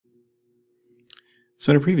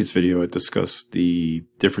So in a previous video, I discussed the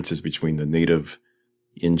differences between the native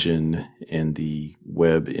engine and the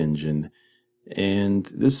web engine. And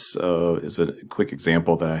this is a quick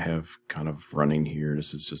example that I have kind of running here.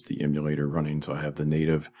 This is just the emulator running. So I have the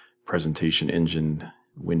native presentation engine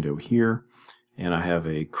window here, and I have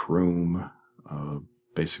a Chrome,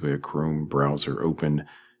 basically a Chrome browser open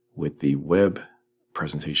with the web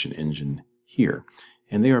presentation engine here.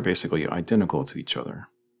 And they are basically identical to each other.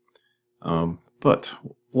 But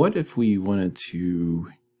what if we wanted to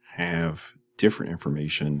have different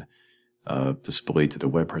information displayed to the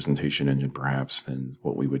web presentation engine perhaps than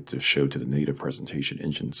what we would just show to the native presentation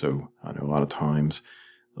engine? So I know a lot of times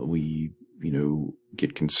we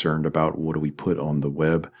get concerned about what do we put on the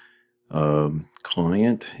web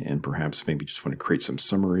client, and perhaps maybe just want to create some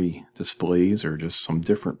summary displays or just some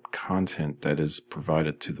different content that is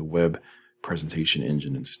provided to the web presentation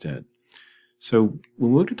engine instead. So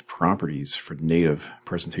when we look at the properties for the native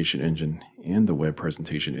presentation engine and the web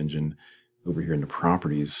presentation engine over here in the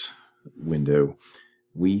properties window,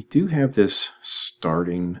 we do have this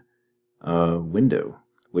starting window,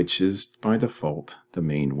 which is by default the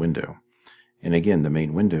main window. And again, the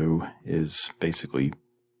main window is basically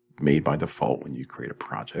made by default when you create a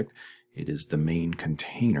project. It is the main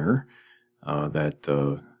container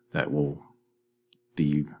that will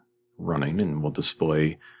be running and will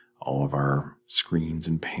display all of our screens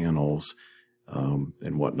and panels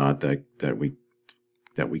and whatnot that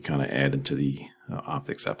we kind of add into the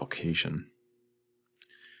Optix application.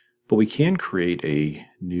 But we can create a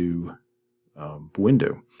new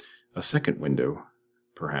window, a second window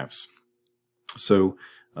perhaps. So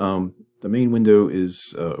the main window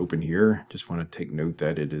is open here. Just want to take note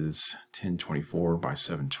that it is 1024 by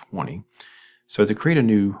 720. So to create a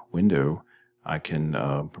new window, I can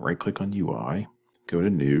right click on UI, go to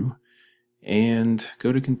New, and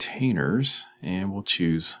go to Containers, and we'll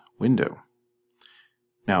choose Window.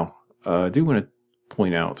 Now, I do want to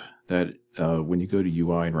point out that when you go to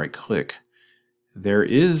UI and right-click, there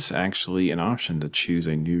is actually an option to choose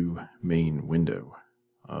a new main window.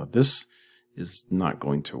 This is not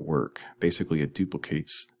going to work. Basically, it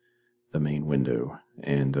duplicates the main window,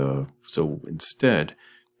 and so instead,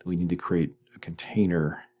 we need to create a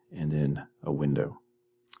container and then a window.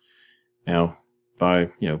 Now,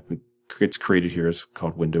 it's created here. It's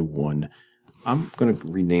called Window 1. I'm going to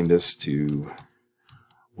rename this to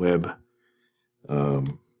Web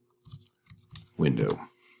Window.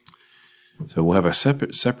 So we'll have a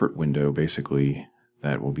separate window, basically,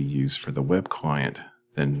 that will be used for the web client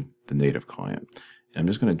than the native client. And I'm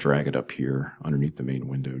just going to drag it up here underneath the main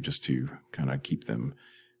window just to kind of keep them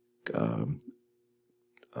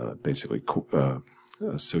basically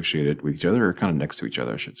associated with each other, or kind of next to each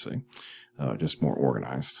other, I should say, just more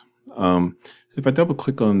organized. If I double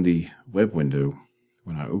click on the web window,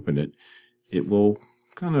 when I open it, it will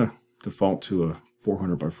kind of default to a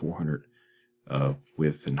 400 by 400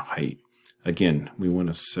 width and height. Again, we want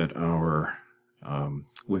to set our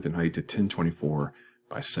width and height to 1024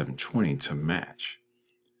 by 720 to match.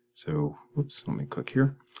 So, whoops, let me click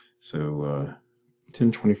here. So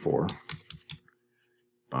 1024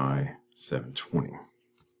 by 720.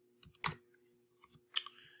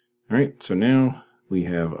 All right, so now we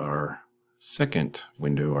have our second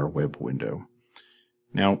window, our web window.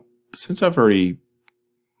 Now, since I've already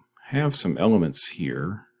have some elements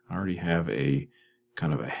here, I already have a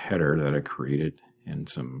kind of a header that I created and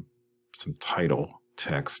some title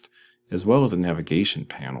text, as well as a navigation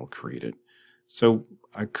panel created. So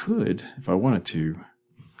I could, if I wanted to,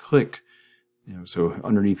 click, so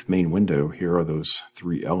underneath main window, here are those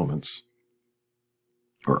three elements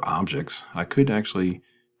or objects. I could actually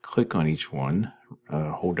click on each one,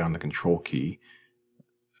 hold down the control key,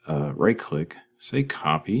 right click, say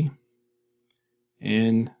copy,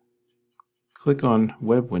 and click on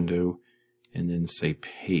web window, and then say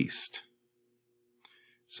paste.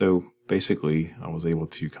 So basically I was able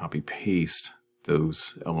to copy paste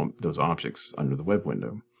those objects under the web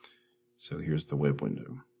window. So here's the web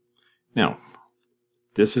window. Now,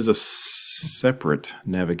 this is a separate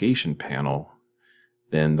navigation panel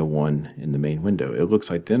than the one in the main window. It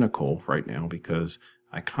looks identical right now because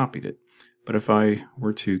I copied it. But if I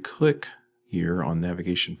were to click here on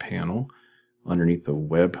navigation panel underneath the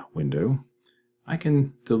web window, I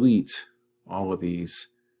can delete all of these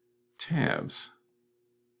tabs.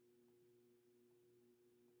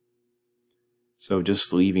 So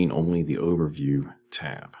just leaving only the overview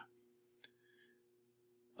tab.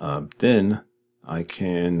 Then I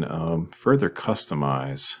can further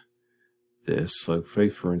customize this. So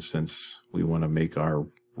for instance, we want to make our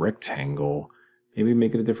rectangle, maybe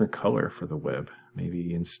make it a different color for the web.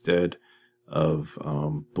 Maybe instead of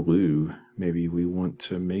blue, maybe we want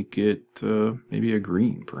to make it maybe a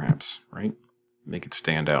green, perhaps, right? Make it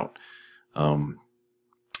stand out,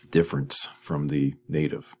 difference from the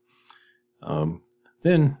native.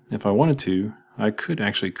 Then, if I wanted to, I could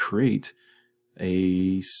actually create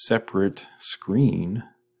a separate screen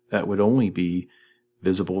that would only be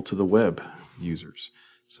visible to the web users.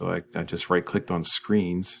 So I just right-clicked on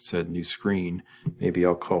screens, said new screen. Maybe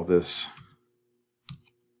I'll call this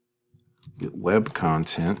web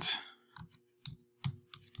content.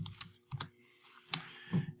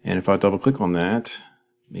 And if I double-click on that,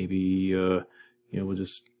 maybe we'll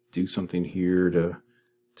just do something here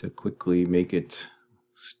to quickly make it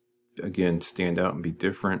again stand out and be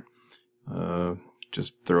different.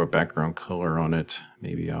 Just throw a background color on it.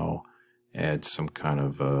 Maybe I'll add some kind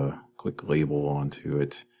of quick label onto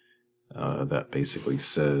it that basically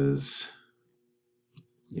says,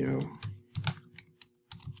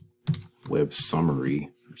 web summary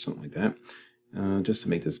or something like that, just to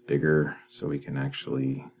make this bigger so we can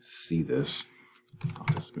actually see this.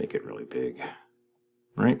 I'll just make it really big.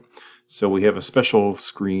 Right? So we have a special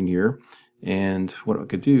screen here, and what I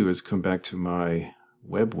could do is come back to my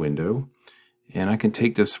web window, and I can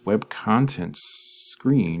take this web content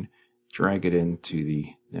screen, drag it into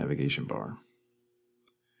the navigation bar.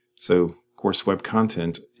 So, of course, web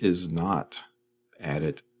content is not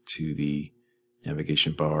added to the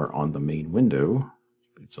navigation bar on the main window.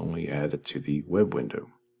 It's only added to the web window.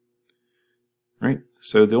 Right?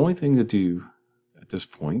 So the only thing to do at this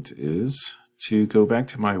point is to go back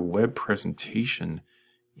to my web presentation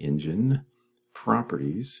engine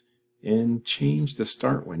properties and change the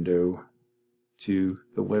start window to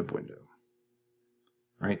the web window.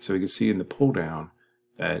 Right, so you can see in the pull down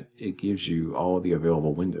that it gives you all of the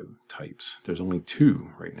available window types. There's only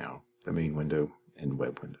two right now, the main window and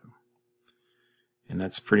web window. And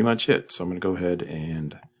that's pretty much it. So I'm going to go ahead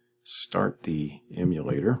and start the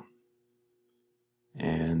emulator.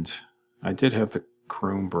 And I did have the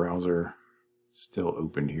Chrome browser still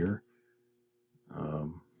open here.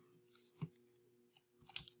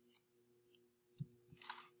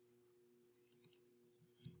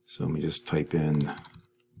 So let me just type in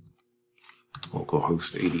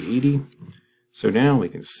localhost 8080. So now we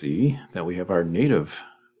can see that we have our native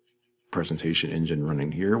presentation engine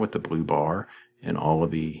running here with the blue bar and all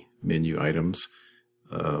of the menu items.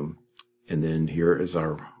 And then here is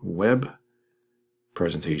our web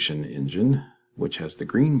presentation engine, which has the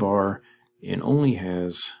green bar and only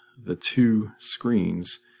has the two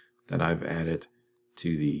screens that I've added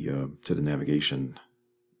to the navigation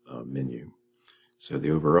menu. So the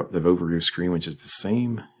overview screen, which is the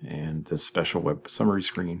same, and the special web summary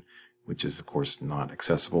screen, which is of course not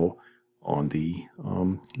accessible on the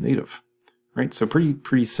native. Right, so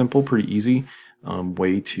pretty simple, pretty easy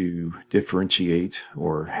way to differentiate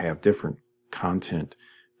or have different content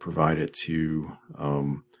provided to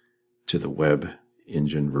the web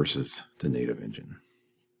engine versus the native engine.